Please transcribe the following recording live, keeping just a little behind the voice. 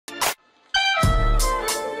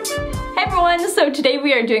everyone! So today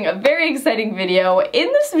we are doing a very exciting video. In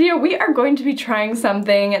this video we are going to be trying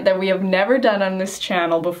something that we have never done on this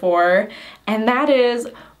channel before, and that is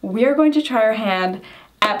we are going to try our hand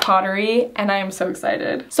at pottery, and I am so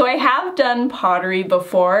excited. So I have done pottery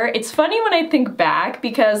before. It's funny when I think back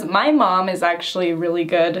because my mom is actually really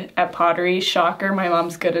good at pottery. Shocker, my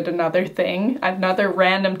mom's good at another thing, another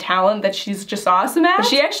random talent that she's just awesome at.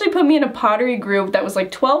 She actually put me in a pottery group that was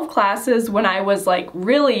like 12 classes when I was like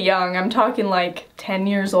really young. I'm talking like 10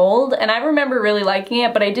 years old, and I remember really liking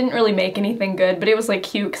it, but I didn't really make anything good, but it was like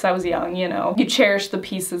cute because I was young, you know. You cherish the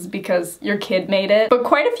pieces because your kid made it. But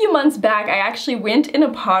quite a few months back I actually went in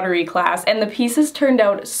a pottery class and the pieces turned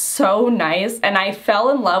out so nice, and I fell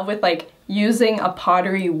in love with like using a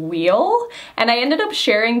pottery wheel, and I ended up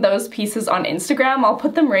sharing those pieces on Instagram. I'll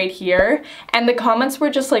put them right here, and the comments were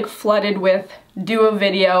just like flooded with do a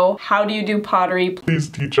video, how do you do pottery, please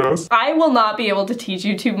teach us. I will not be able to teach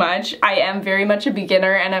you too much. I am very much a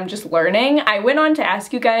beginner and I'm just learning. I went on to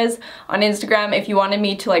ask you guys on Instagram if you wanted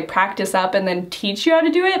me to like practice up and then teach you how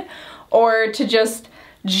to do it, or to just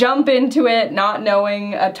jump into it not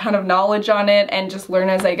knowing a ton of knowledge on it and just learn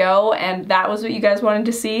as I go, and that was what you guys wanted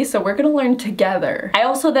to see, so we're gonna learn together. I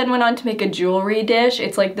also then went on to make a jewelry dish.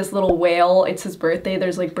 It's like this little whale, it's his birthday,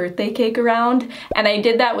 there's like birthday cake around, and I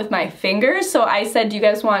did that with my fingers. So I said, do you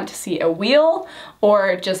guys want to see a wheel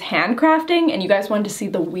or just handcrafting? And you guys wanted to see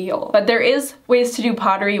the wheel. But there is ways to do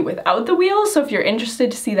pottery without the wheel, so if you're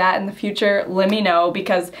interested to see that in the future, let me know,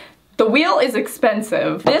 because the wheel is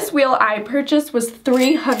expensive. This wheel I purchased was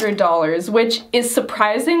 $300, which is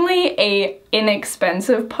surprisingly a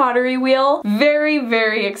inexpensive pottery wheel. Very,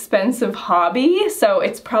 very expensive hobby, so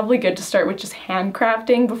it's probably good to start with just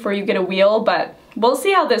handcrafting before you get a wheel, but we'll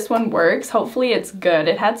see how this one works. Hopefully it's good.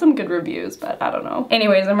 It had some good reviews, but I don't know.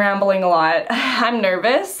 Anyways, I'm rambling a lot. I'm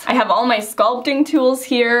nervous. I have all my sculpting tools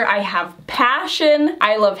here. I have passion.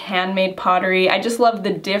 I love handmade pottery. I just love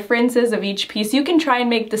the differences of each piece. You can try and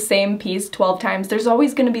make the same piece 12 times. There's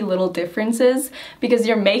always gonna be little differences because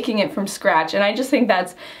you're making it from scratch, and I just think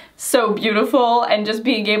that's so beautiful, and just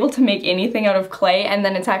being able to make anything out of clay and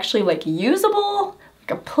then it's actually like usable,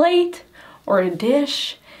 like a plate or a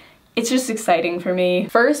dish. It's just exciting for me.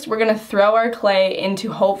 First, we're gonna throw our clay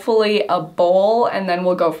into hopefully a bowl, and then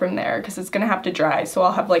we'll go from there because it's gonna have to dry, so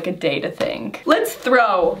I'll have like a day to think. Let's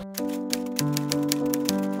throw.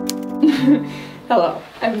 Hello.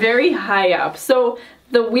 I'm very high up. So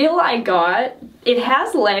the wheel I got, it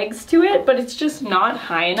has legs to it, but it's just not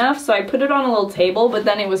high enough, so I put it on a little table, but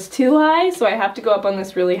then it was too high, so I have to go up on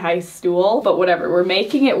this really high stool. But whatever, we're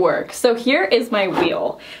making it work. So here is my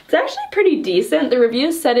wheel. It's actually pretty decent. The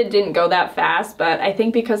reviews said it didn't go that fast, but I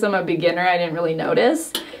think because I'm a beginner, I didn't really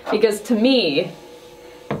notice, because to me,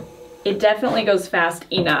 it definitely goes fast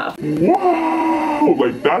enough. Wow,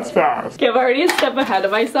 like that's fast. Okay, I'm already a step ahead of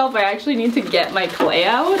myself. I actually need to get my clay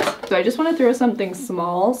out. So I just want to throw something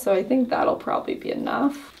small, so I think that'll probably be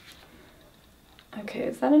enough. Okay,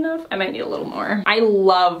 is that enough? I might need a little more. I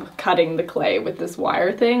love cutting the clay with this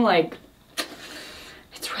wire thing, like,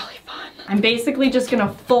 it's really fun. I'm basically just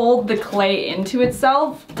gonna fold the clay into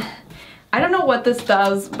itself. I don't know what this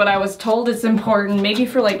does, but I was told it's important, maybe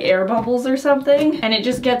for like air bubbles or something, and it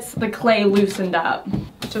just gets the clay loosened up,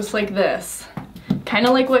 just like this. Kind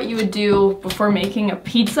of like what you would do before making a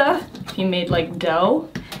pizza. If you made like dough,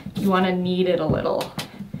 you want to knead it a little.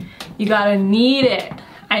 You gotta knead it.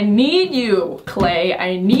 I need you, clay,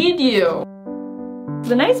 I need you.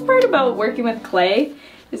 The nice part about working with clay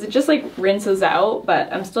is it just like rinses out,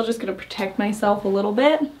 but I'm still just gonna protect myself a little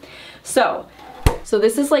bit. So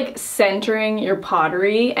this is like centering your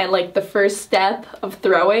pottery, and like the first step of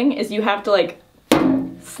throwing is you have to like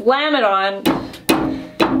slam it on,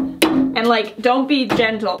 and like don't be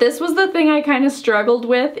gentle. This was the thing I kind of struggled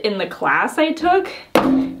with in the class I took,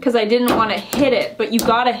 because I didn't want to hit it, but you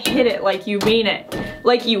gotta hit it like you mean it,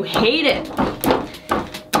 like you hate it.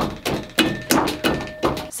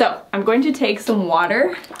 So I'm going to take some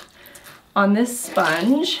water on this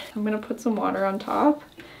sponge. I'm gonna put some water on top.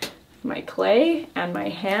 My clay and my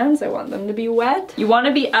hands, I want them to be wet. You want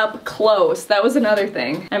to be up close. That was another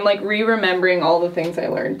thing. I'm like re-remembering all the things I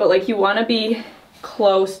learned, but like you want to be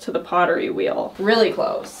close to the pottery wheel. Really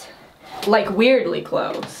close. Like weirdly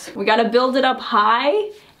close. We got to build it up high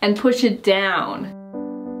and push it down.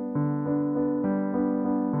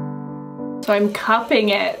 So I'm cupping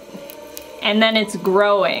it, and then it's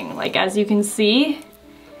growing. Like as you can see,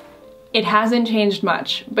 it hasn't changed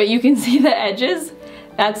much, but you can see the edges.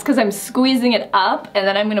 That's because I'm squeezing it up and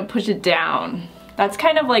then I'm gonna push it down. That's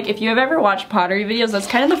kind of like, if you have ever watched pottery videos, that's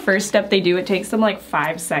kind of the first step they do. It takes them like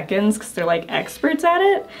 5 seconds because they're like experts at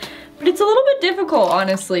it. But it's a little bit difficult,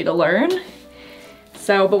 honestly, to learn.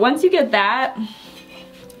 So, but once you get that,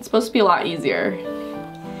 it's supposed to be a lot easier.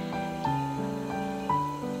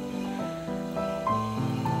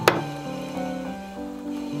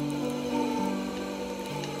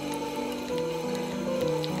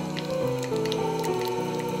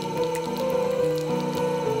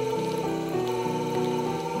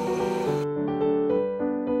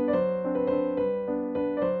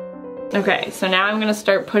 Okay, so now I'm gonna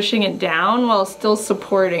start pushing it down while still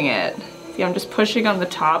supporting it. See, I'm just pushing on the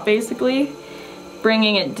top basically,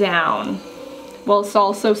 bringing it down, whilst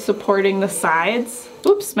also supporting the sides.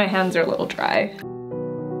 Oops, my hands are a little dry.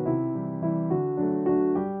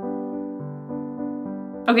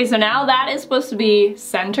 Okay, so now that is supposed to be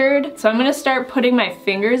centered, so I'm gonna start putting my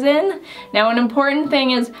fingers in. Now an important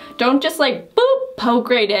thing is don't just like boop, poke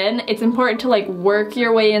right in. It's important to like work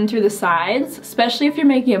your way in through the sides, especially if you're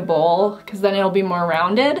making a bowl, because then it'll be more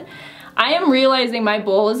rounded. I am realizing my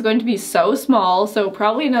bowl is going to be so small, so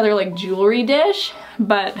probably another like jewelry dish,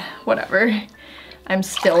 but whatever. I'm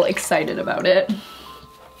still excited about it.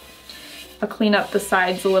 I'll clean up the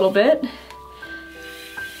sides a little bit.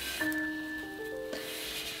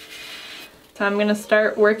 So I'm gonna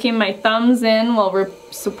start working my thumbs in while we're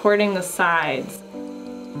supporting the sides.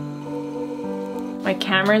 My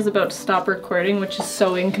camera is about to stop recording, which is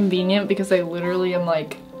so inconvenient because I literally am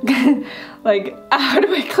like, like, how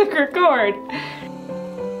do I click record?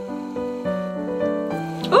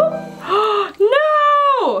 Oh,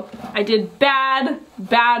 no! I did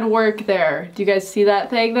bad work there. Do you guys see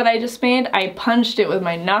that thing that I just made? I punched it with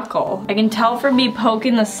my knuckle. I can tell from me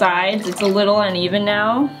poking the sides, it's a little uneven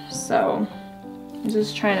now, so I'm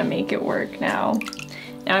just trying to make it work now.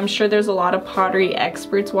 Now I'm sure there's a lot of pottery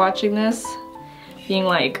experts watching this, being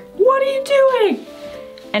like, what are you doing?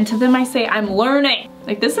 And to them I say, I'm learning.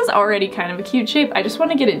 Like, this is already kind of a cute shape. I just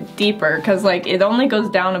want to get it deeper because like it only goes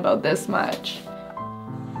down about this much.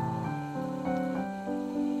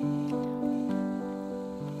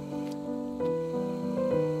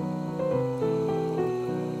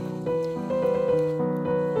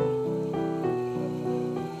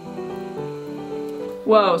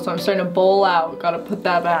 Whoa, so I'm starting to bowl out. Gotta put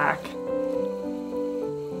that back.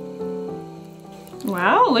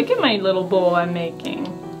 Wow, look at my little bowl I'm making.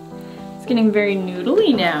 It's getting very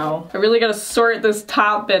noodly now. I really gotta sort this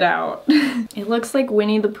top bit out. It looks like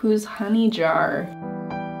Winnie the Pooh's honey jar.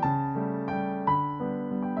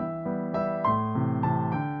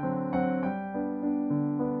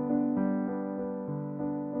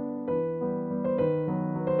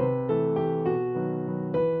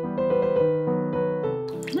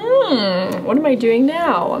 What am I doing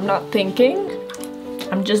now? I'm not thinking.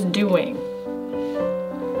 I'm just doing.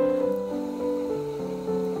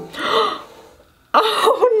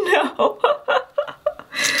 Oh no!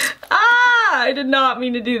 Ah! I did not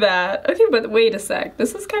mean to do that. Okay, but wait a sec.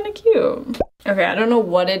 This is kind of cute. Okay, I don't know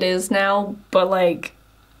what it is now, but like,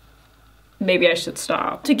 maybe I should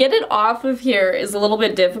stop. To get it off of here is a little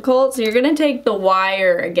bit difficult, so you're gonna take the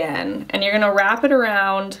wire again, and you're gonna wrap it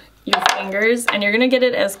around your fingers, and you're gonna get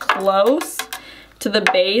it as close to the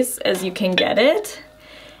base as you can get it,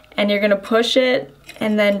 and you're gonna push it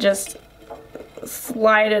and then just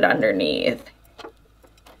slide it underneath.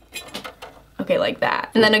 Okay, like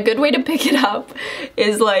that. And then a good way to pick it up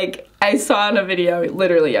is like, I saw in a video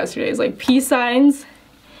literally yesterday, is like peace signs,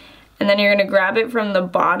 and then you're gonna grab it from the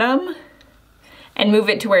bottom and move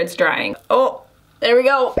it to where it's drying. Oh, there we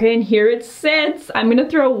go. Okay, and here it sits. I'm gonna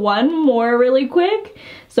throw one more really quick.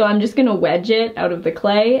 So I'm just gonna wedge it out of the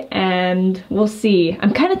clay and we'll see.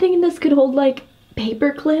 I'm kind of thinking this could hold like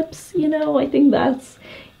paper clips, you know? I think that's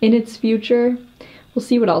in its future. We'll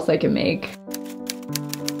see what else I can make.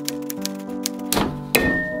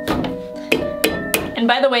 And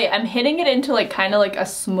by the way, I'm hitting it into like kind of like a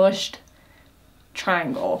smushed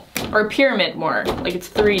triangle or pyramid more, like it's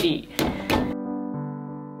 3D.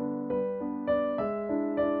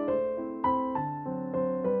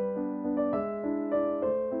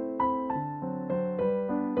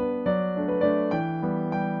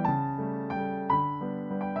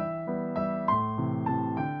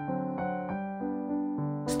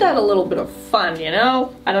 Just add a little bit of fun, you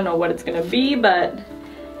know? I don't know what it's gonna be, but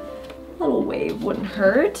a little wave wouldn't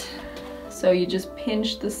hurt. So you just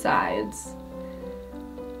pinch the sides.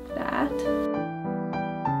 That.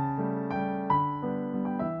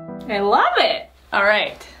 I love it!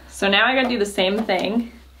 Alright, so now I gotta do the same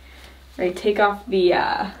thing. Right, take off the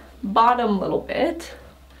bottom little bit.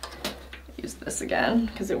 Use this again,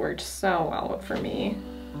 because it worked so well for me.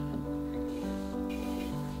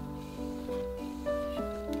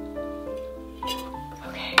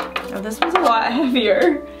 Okay, now this one's a lot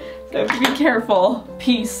heavier, I have to be careful.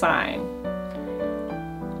 Peace sign.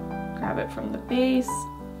 Grab it from the base.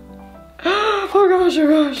 Oh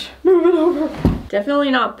gosh, move it over.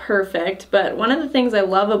 Definitely not perfect, but one of the things I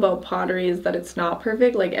love about pottery is that it's not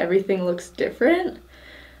perfect, like everything looks different.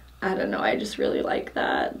 I don't know, I just really like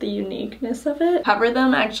that, the uniqueness of it. Cover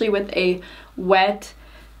them actually with a wet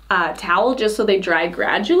towel just so they dry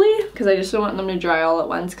gradually, because I just don't want them to dry all at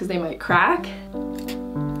once because they might crack.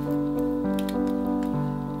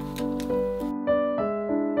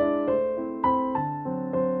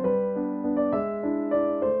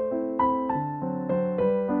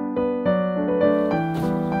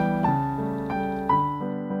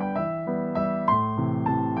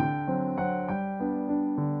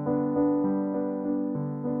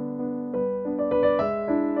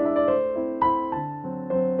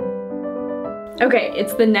 Okay,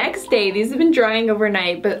 it's the next day. These have been drying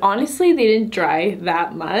overnight, but honestly, they didn't dry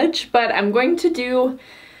that much. But I'm going to do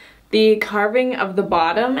the carving of the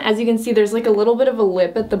bottom. As you can see, there's like a little bit of a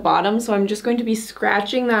lip at the bottom, so I'm just going to be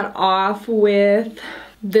scratching that off with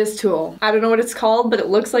this tool. I don't know what it's called, but it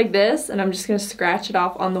looks like this, and I'm just gonna scratch it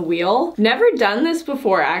off on the wheel. Never done this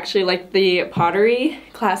before, actually. Like the pottery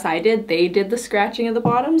class I did, they did the scratching of the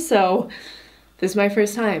bottom, so this is my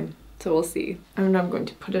first time, so we'll see. And I'm going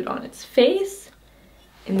to put it on its face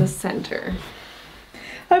in the center.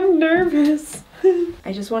 I'm nervous.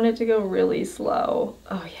 I just want it to go really slow.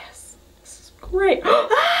 Oh yes, this is great.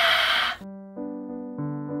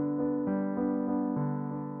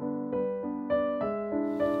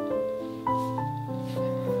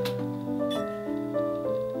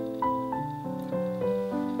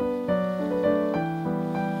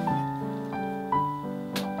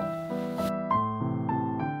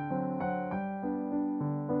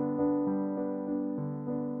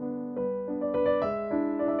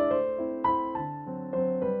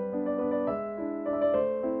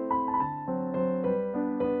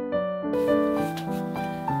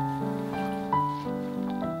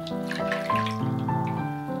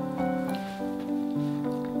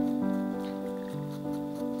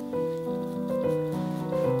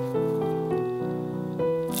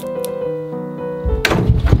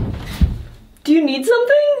 Do you need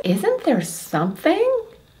something? Isn't there something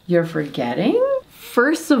you're forgetting?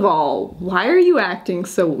 First of all, why are you acting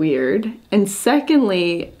so weird? And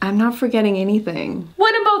secondly, I'm not forgetting anything.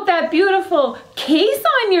 What about that beautiful case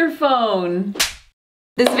on your phone?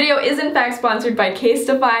 This video is in fact sponsored by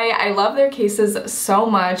Casetify. I love their cases so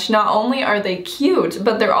much. Not only are they cute,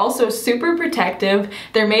 but they're also super protective.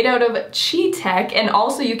 They're made out of Chi Tech, and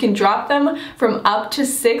also you can drop them from up to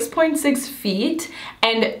 6.6 feet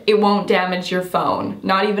and it won't damage your phone,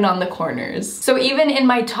 not even on the corners. So even in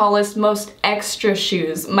my tallest, most extra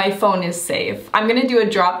shoes, my phone is safe. I'm gonna do a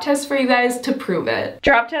drop test for you guys to prove it.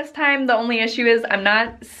 Drop test time, the only issue is I'm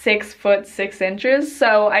not 6 foot 6 inches,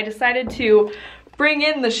 so I decided to bring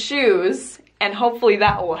in the shoes and hopefully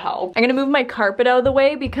that will help. I'm gonna move my carpet out of the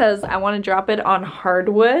way because I wanna drop it on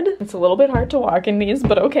hardwood. It's a little bit hard to walk in these,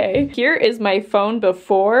 but okay. Here is my phone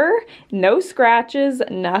before. No scratches,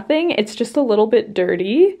 nothing. It's just a little bit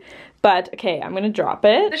dirty, but okay, I'm gonna drop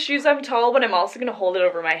it. The shoes, I'm tall, but I'm also gonna hold it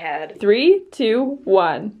over my head. 3, 2,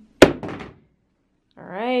 1. All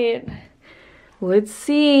right. Let's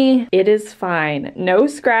see. It is fine. No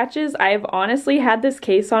scratches. I've honestly had this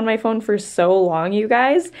case on my phone for so long, you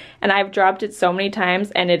guys, and I've dropped it so many times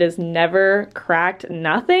and it has never cracked,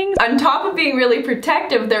 nothing. On top of being really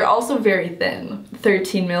protective, they're also very thin.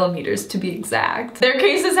 13 millimeters to be exact. Their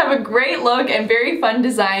cases have a great look and very fun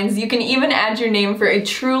designs. You can even add your name for a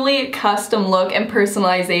truly custom look and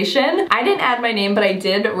personalization. I didn't add my name, but I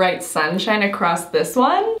did write sunshine across this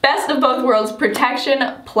one. Best of both worlds,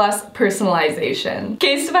 protection plus personalization.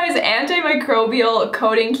 Casetify's antimicrobial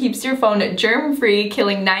coating keeps your phone germ-free,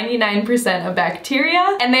 killing 99% of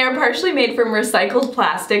bacteria, and they are partially made from recycled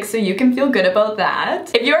plastic, so you can feel good about that.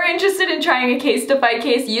 If you're interested in trying a Casetify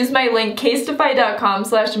case, use my link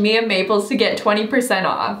casetify.com/Mia Maples to get 20%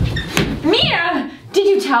 off. Mia, did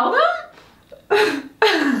you tell them?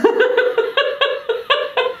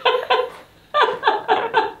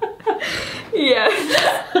 Yes.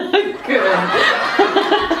 Good.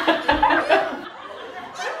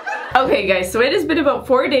 Okay guys, so it has been about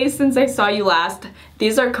 4 days since I saw you last.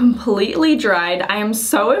 These are completely dried. I am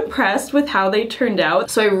so impressed with how they turned out.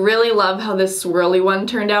 So I really love how this swirly one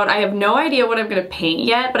turned out. I have no idea what I'm gonna paint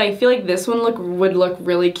yet, but I feel like this one would look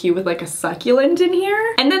really cute with like a succulent in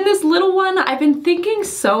here. And then this little one, I've been thinking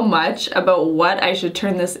so much about what I should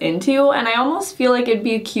turn this into, and I almost feel like it'd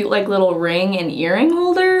be a cute like little ring and earring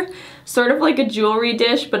holder. Sort of like a jewelry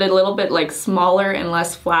dish, but a little bit like smaller and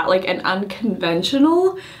less flat, like an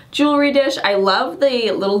unconventional jewelry dish. I love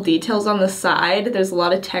the little details on the side. There's a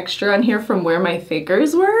lot of texture on here from where my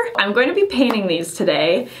fingers were. I'm going to be painting these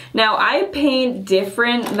today. Now I paint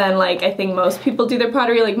different than like I think most people do their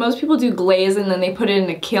pottery. Like most people do glaze and then they put it in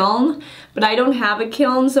a kiln, but I don't have a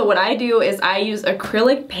kiln. So what I do is I use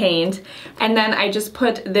acrylic paint and then I just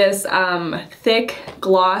put this thick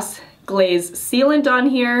gloss glaze sealant on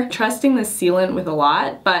here. Trusting the sealant with a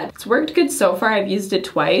lot, but it's worked good so far. I've used it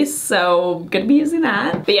twice, so I'm gonna be using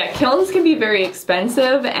that. But yeah, kilns can be very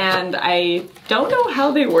expensive and I don't know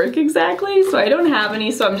how they work exactly, so I don't have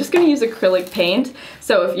any, so I'm just gonna use acrylic paint.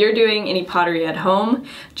 So if you're doing any pottery at home,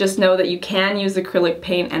 just know that you can use acrylic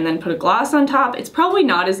paint and then put a gloss on top. It's probably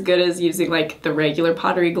not as good as using like the regular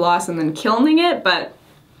pottery gloss and then kilning it, but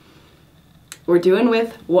we're doing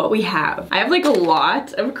with what we have. I have like a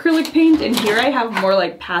lot of acrylic paint and here I have more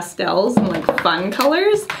like pastels and like fun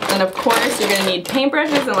colors. And of course you're gonna need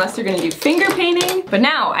paintbrushes unless you're gonna do finger painting. But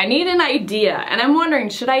now I need an idea and I'm wondering,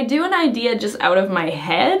 should I do an idea just out of my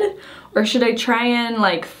head or should I try and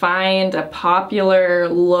like find a popular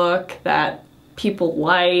look that people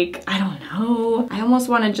like? I don't know. I almost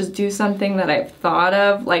want to just do something that I've thought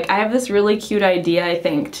of. Like I have this really cute idea, I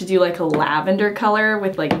think, to do like a lavender color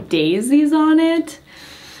with like daisies on it.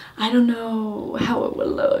 I don't know how it would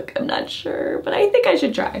look. I'm not sure, but I think I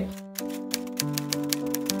should try.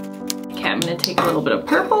 Okay, I'm gonna take a little bit of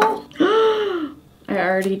purple. I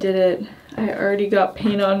already did it. I already got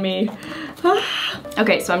paint on me.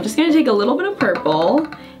 Okay, so I'm just gonna take a little bit of purple.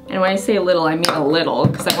 And when I say little, I mean a little,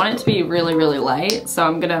 because I want it to be really, really light. So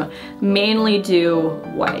I'm gonna mainly do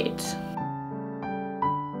white.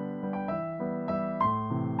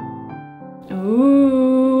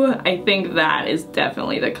 Ooh, I think that is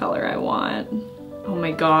definitely the color I want. Oh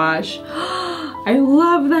my gosh. I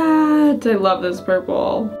love that. I love this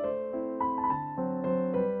purple.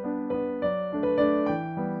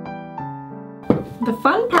 The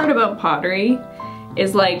fun part about pottery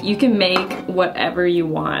is like you can make whatever you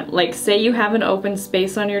want. Like say you have an open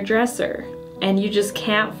space on your dresser and you just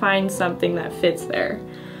can't find something that fits there.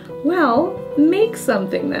 Well, make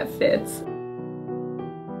something that fits.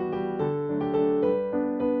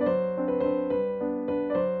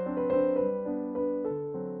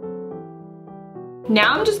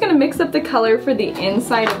 Now I'm just gonna mix up the color for the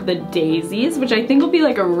inside of the daisies, which I think will be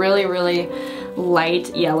like a really, really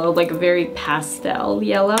light yellow, like a very pastel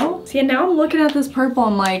yellow. See, and now I'm looking at this purple,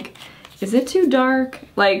 I'm like, is it too dark?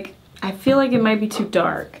 Like, I feel like it might be too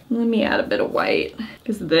dark. Let me add a bit of white.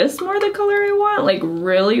 Is this more the color I want? Like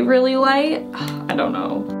really, really light? I don't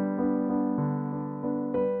know.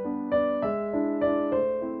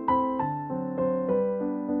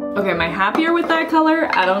 Okay, am I happier with that color?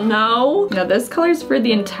 I don't know. Now this color's for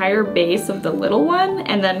the entire base of the little one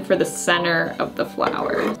and then for the center of the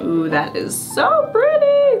flower. Ooh, that is so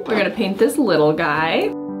pretty. We're gonna paint this little guy.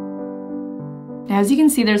 Now as you can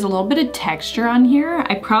see, there's a little bit of texture on here.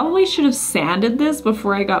 I probably should have sanded this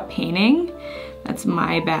before I got painting. That's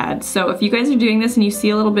my bad. So if you guys are doing this and you see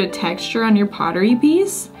a little bit of texture on your pottery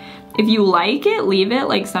piece, if you like it, leave it.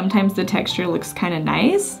 Like sometimes the texture looks kind of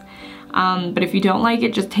nice. But if you don't like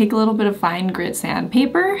it, just take a little bit of fine grit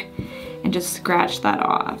sandpaper and just scratch that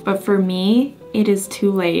off. But for me, it is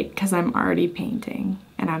too late because I'm already painting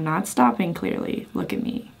and I'm not stopping clearly. Look at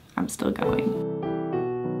me, I'm still going.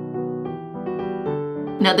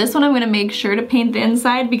 Now this one I'm gonna make sure to paint the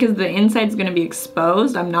inside because the inside's gonna be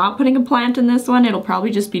exposed. I'm not putting a plant in this one. It'll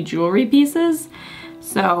probably just be jewelry pieces.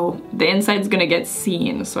 So the inside's gonna get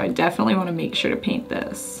seen. So I definitely wanna make sure to paint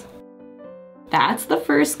this. That's the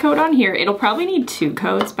first coat on here. It'll probably need 2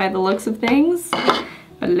 coats by the looks of things.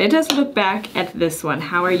 But let us look back at this one.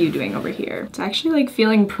 How are you doing over here? It's actually like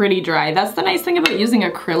feeling pretty dry. That's the nice thing about using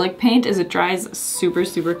acrylic paint is it dries super,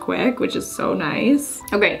 super quick, which is so nice.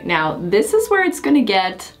 Okay, now this is where it's gonna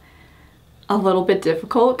get a little bit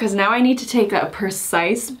difficult because now I need to take a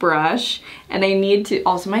precise brush and I need to,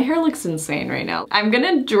 also my hair looks insane right now. I'm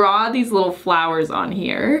gonna draw these little flowers on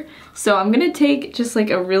here. So I'm gonna take just like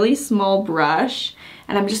a really small brush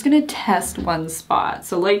and I'm just gonna test one spot.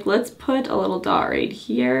 So like, let's put a little dot right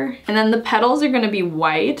here. And then the petals are gonna be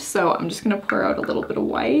white, so I'm just gonna pour out a little bit of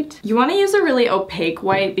white. You wanna use a really opaque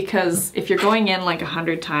white because if you're going in like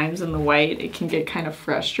 100 times in the white, it can get kind of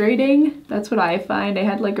frustrating. That's what I find. I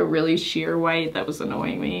had like a really sheer white that was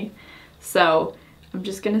annoying me. So I'm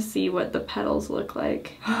just gonna see what the petals look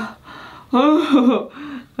like. Oh,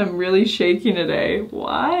 I'm really shaky today.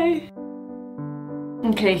 Why?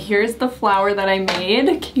 Okay, here's the flower that I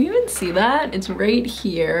made. Can you even see that? It's right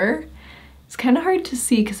here. It's kind of hard to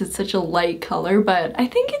see because it's such a light color, but I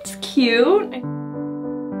think it's cute.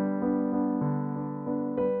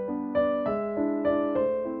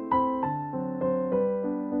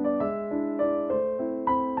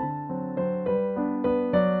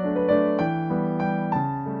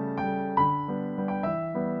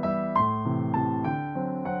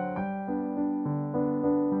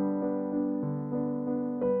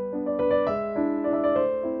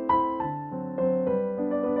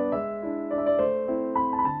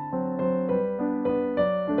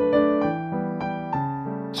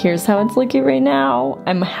 here's how it's looking right now.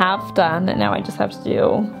 I'm half done and now I just have to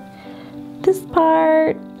do this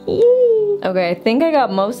part. Yee. Okay, I think I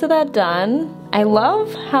got most of that done. I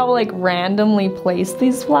love how like randomly placed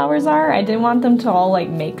these flowers are. I didn't want them to all like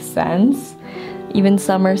make sense. Even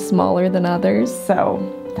some are smaller than others,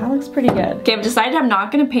 so that looks pretty good. Okay, I've decided I'm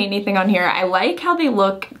not gonna paint anything on here. I like how they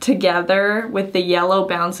look together with the yellow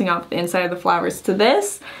bouncing off the inside of the flowers to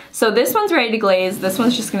this. So this one's ready to glaze. This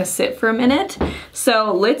one's just gonna sit for a minute.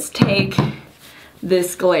 So let's take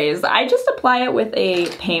this glaze. I just apply it with a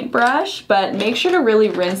paintbrush, but make sure to really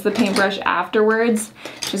rinse the paintbrush afterwards,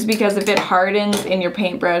 just because if it hardens in your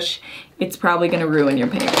paintbrush, it's probably gonna ruin your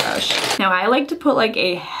paintbrush. Now I like to put like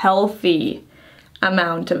a healthy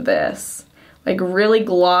amount of this. Like really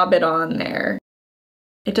glob it on there.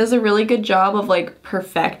 It does a really good job of like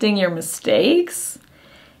perfecting your mistakes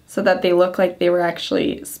so that they look like they were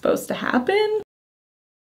actually supposed to happen.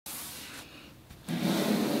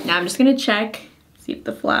 Now I'm just gonna check, see if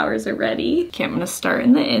the flowers are ready. Okay, I'm gonna start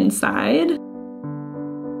in the inside.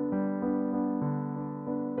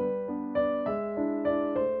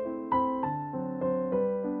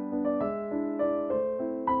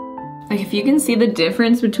 Like if you can see the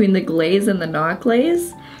difference between the glaze and the not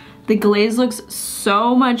glaze, the glaze looks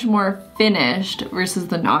so much more finished versus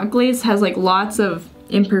the not glaze has like lots of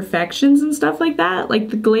imperfections and stuff like that. Like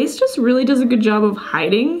the glaze just really does a good job of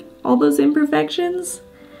hiding all those imperfections.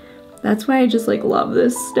 That's why I just like love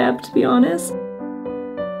this step, to be honest.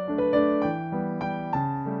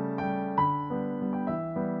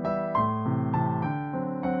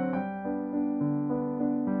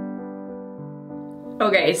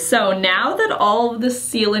 Okay, so now that all of the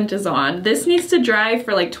sealant is on, this needs to dry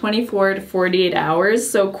for like 24 to 48 hours,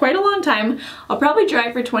 so quite a long time. I'll probably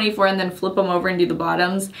dry for 24 and then flip them over and do the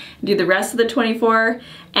bottoms, do the rest of the 24,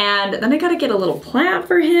 and then I gotta get a little plant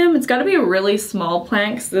for him. It's gotta be a really small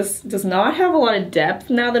plant because this does not have a lot of depth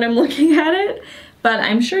now that I'm looking at it, but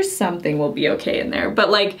I'm sure something will be okay in there. But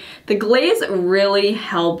like, the glaze really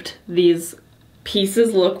helped these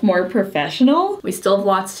pieces look more professional. We still have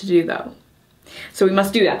lots to do though. So we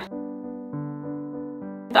must do that.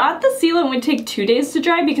 I thought the sealant would take 2 days to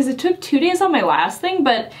dry because it took 2 days on my last thing,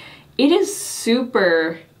 but it is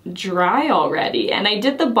super dry already. And I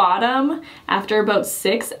did the bottom after about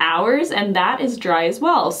 6 hours and that is dry as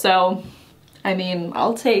well. So, I mean,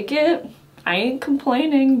 I'll take it. I ain't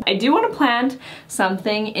complaining. I do want to plant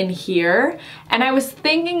something in here and I was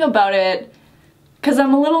thinking about it because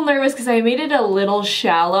I'm a little nervous because I made it a little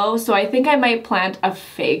shallow, so I think I might plant a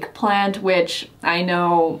fake plant, which I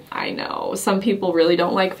know, some people really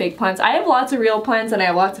don't like fake plants. I have lots of real plants and I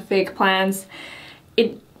have lots of fake plants.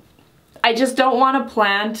 I just don't want to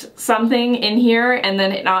plant something in here and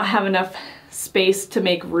then it not have enough space to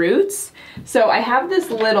make roots. So I have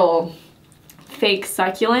this little fake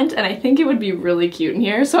succulent and I think it would be really cute in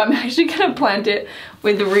here, so I'm actually gonna plant it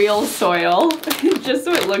with real soil just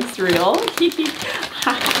so it looks real.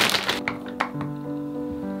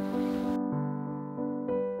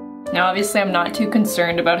 Now obviously I'm not too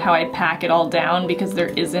concerned about how I pack it all down because there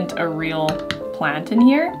isn't a real plant in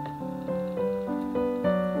here.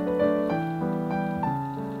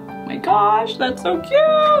 Oh my gosh, that's so cute!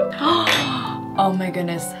 Oh my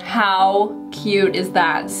goodness, how cute is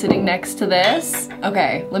that sitting next to this?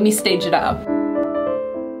 Okay, let me stage it up.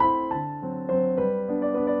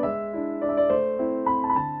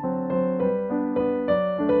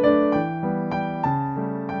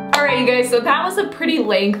 Alright you guys, so that was a pretty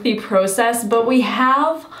lengthy process, but we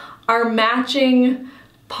have our matching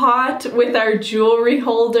pot with our jewelry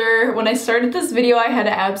holder. When I started this video, I had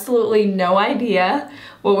absolutely no idea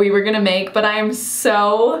what we were gonna make, but I am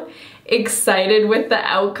so excited with the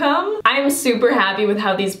outcome. I'm super happy with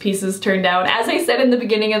how these pieces turned out. As I said in the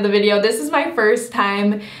beginning of the video, this is my first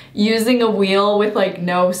time using a wheel with like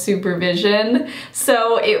no supervision.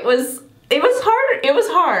 So it was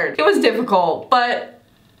hard. It was difficult, but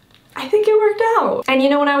I think it worked out. And you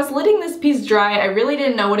know, when I was letting this piece dry, I really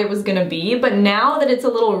didn't know what it was gonna be, but now that it's a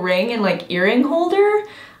little ring and like earring holder,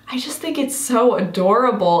 I just think it's so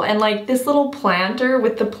adorable. And like this little planter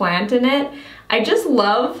with the plant in it, I just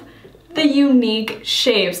love the unique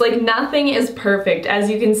shapes. Like nothing is perfect. As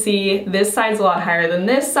you can see, this side's a lot higher than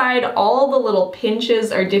this side. All the little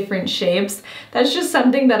pinches are different shapes. That's just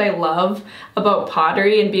something that I love about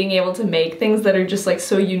pottery and being able to make things that are just like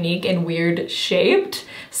so unique and weird shaped.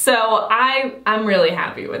 So I'm really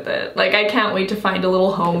happy with it. Like I can't wait to find a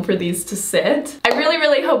little home for these to sit. I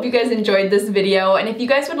really hope you guys enjoyed this video, and if you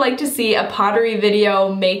guys would like to see a pottery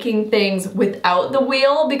video making things without the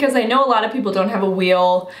wheel, because I know a lot of people don't have a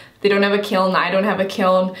wheel They don't have a kiln, I don't have a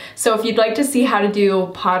kiln. So if you'd like to see how to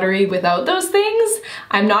do pottery without those things,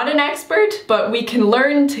 I'm not an expert, but we can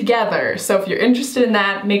learn together. So if you're interested in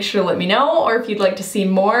that, make sure to let me know, or if you'd like to see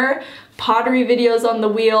more pottery videos on the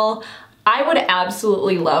wheel, I would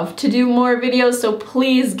absolutely love to do more videos, so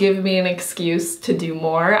please give me an excuse to do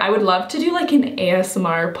more. I would love to do like an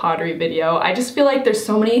ASMR pottery video. I just feel like there's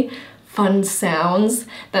so many fun sounds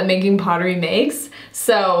that making pottery makes,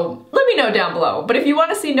 so let me know down below. But if you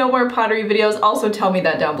want to see no more pottery videos, also tell me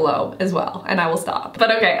that down below as well, and I will stop.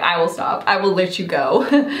 But okay, I will stop. I will let you go.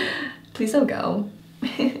 Please don't go.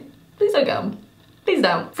 Please don't go. Please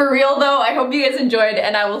don't. For real though, I hope you guys enjoyed,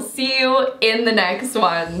 and I will see you in the next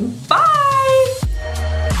one. Bye!